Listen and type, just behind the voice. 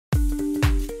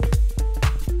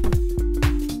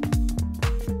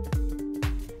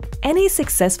Any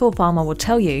successful farmer will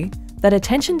tell you that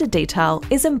attention to detail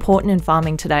is important in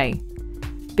farming today.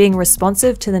 Being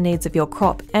responsive to the needs of your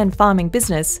crop and farming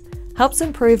business helps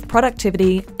improve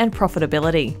productivity and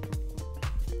profitability.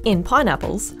 In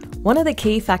pineapples, one of the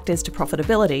key factors to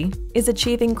profitability is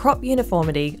achieving crop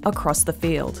uniformity across the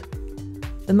field.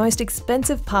 The most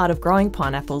expensive part of growing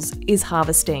pineapples is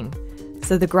harvesting,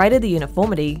 so the greater the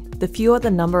uniformity, the fewer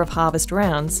the number of harvest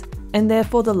rounds, and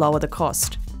therefore the lower the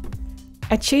cost.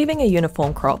 Achieving a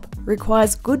uniform crop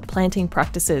requires good planting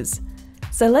practices,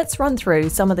 so let's run through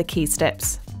some of the key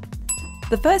steps.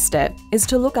 The first step is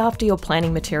to look after your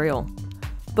planting material.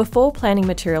 Before planting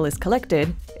material is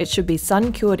collected, it should be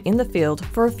sun-cured in the field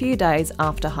for a few days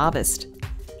after harvest.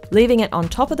 Leaving it on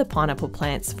top of the pineapple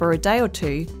plants for a day or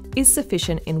two is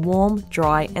sufficient in warm,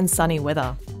 dry and sunny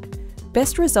weather.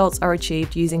 Best results are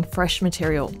achieved using fresh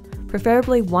material,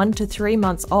 preferably 1 to 3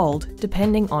 months old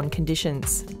depending on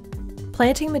conditions.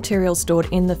 Planting material stored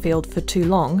in the field for too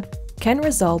long can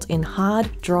result in hard,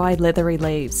 dry, leathery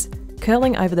leaves,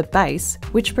 curling over the base,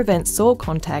 which prevents soil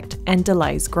contact and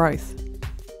delays growth.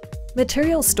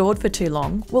 Material stored for too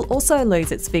long will also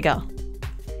lose its vigour.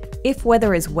 If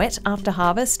weather is wet after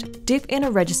harvest, dip in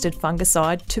a registered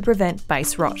fungicide to prevent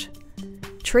base rot.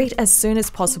 Treat as soon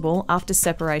as possible after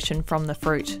separation from the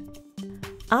fruit.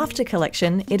 After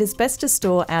collection, it is best to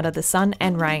store out of the sun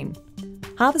and rain.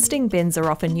 Harvesting bins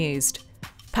are often used.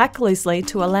 Pack loosely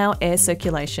to allow air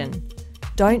circulation.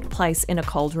 Don't place in a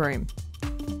cold room.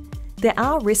 There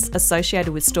are risks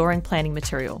associated with storing planting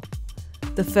material.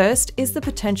 The first is the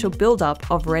potential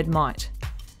build-up of red mite.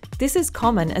 This is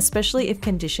common especially if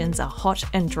conditions are hot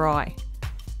and dry.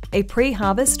 A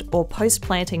pre-harvest or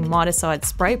post-planting miticide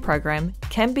spray program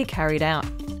can be carried out.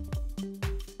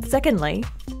 Secondly,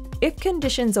 if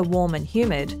conditions are warm and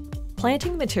humid,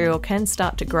 planting material can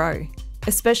start to grow,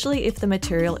 especially if the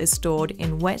material is stored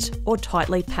in wet or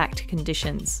tightly packed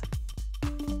conditions.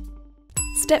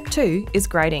 Step 2 is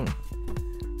grading.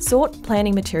 Sort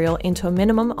planting material into a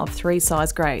minimum of 3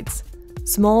 size grades: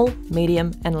 small,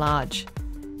 medium and large.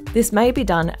 This may be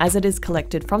done as it is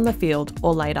collected from the field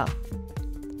or later.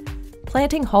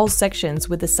 Planting whole sections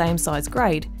with the same size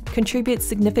grade contributes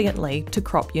significantly to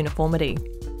crop uniformity.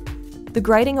 The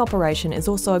grading operation is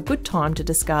also a good time to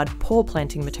discard poor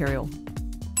planting material.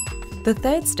 The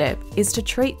third step is to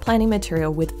treat planting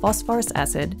material with phosphorus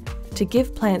acid to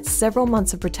give plants several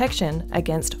months of protection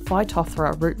against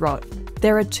Phytophthora root rot.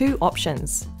 There are 2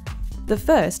 options. The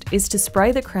first is to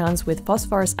spray the crowns with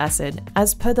phosphorus acid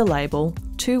as per the label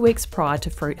 2 weeks prior to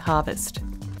fruit harvest.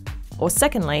 Or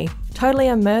secondly, totally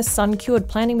immerse sun-cured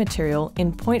planting material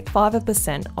in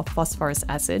 0.5% of phosphorus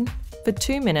acid for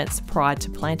 2 minutes prior to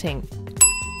planting.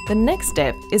 The next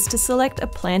step is to select a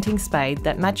planting spade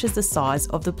that matches the size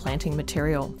of the planting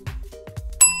material.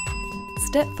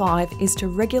 Step 5 is to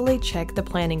regularly check the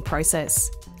planting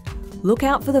process. Look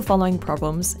out for the following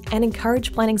problems and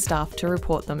encourage planting staff to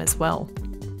report them as well.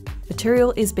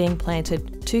 Material is being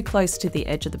planted too close to the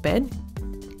edge of the bed.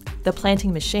 The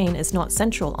planting machine is not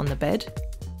central on the bed.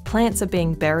 Plants are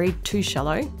being buried too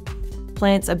shallow.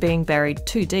 Plants are being buried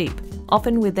too deep,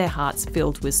 often with their hearts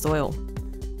filled with soil.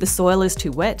 The soil is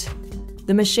too wet.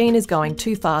 The machine is going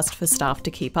too fast for staff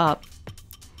to keep up.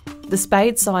 The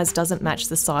spade size doesn't match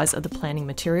the size of the planting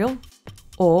material.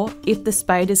 Or if the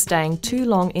spade is staying too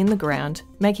long in the ground,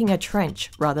 making a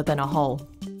trench rather than a hole.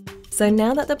 So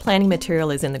now that the planting material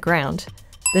is in the ground,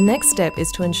 the next step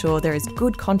is to ensure there is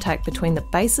good contact between the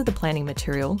base of the planting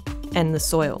material and the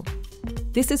soil.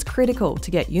 This is critical to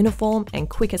get uniform and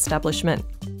quick establishment.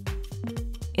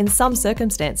 In some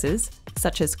circumstances,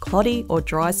 such as cloddy or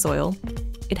dry soil,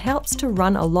 it helps to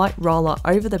run a light roller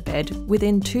over the bed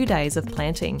within 2 days of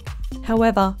planting.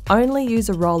 However, only use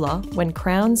a roller when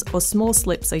crowns or small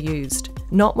slips are used,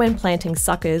 not when planting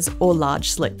suckers or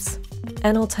large slips.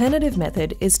 An alternative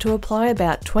method is to apply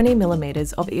about 20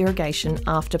 millimeters of irrigation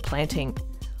after planting,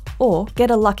 or get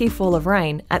a lucky fall of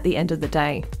rain at the end of the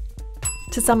day.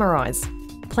 To summarise,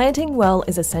 planting well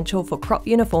is essential for crop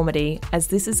uniformity as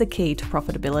this is a key to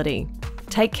profitability.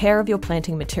 Take care of your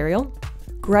planting material.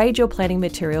 Grade your planting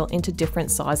material into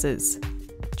different sizes.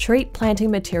 Treat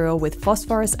planting material with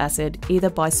phosphorus acid either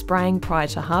by spraying prior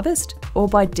to harvest or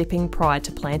by dipping prior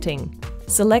to planting.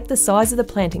 Select the size of the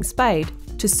planting spade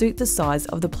to suit the size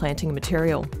of the planting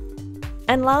material.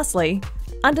 And lastly,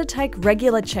 undertake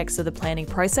regular checks of the planting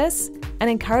process and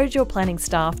encourage your planting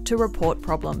staff to report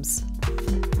problems.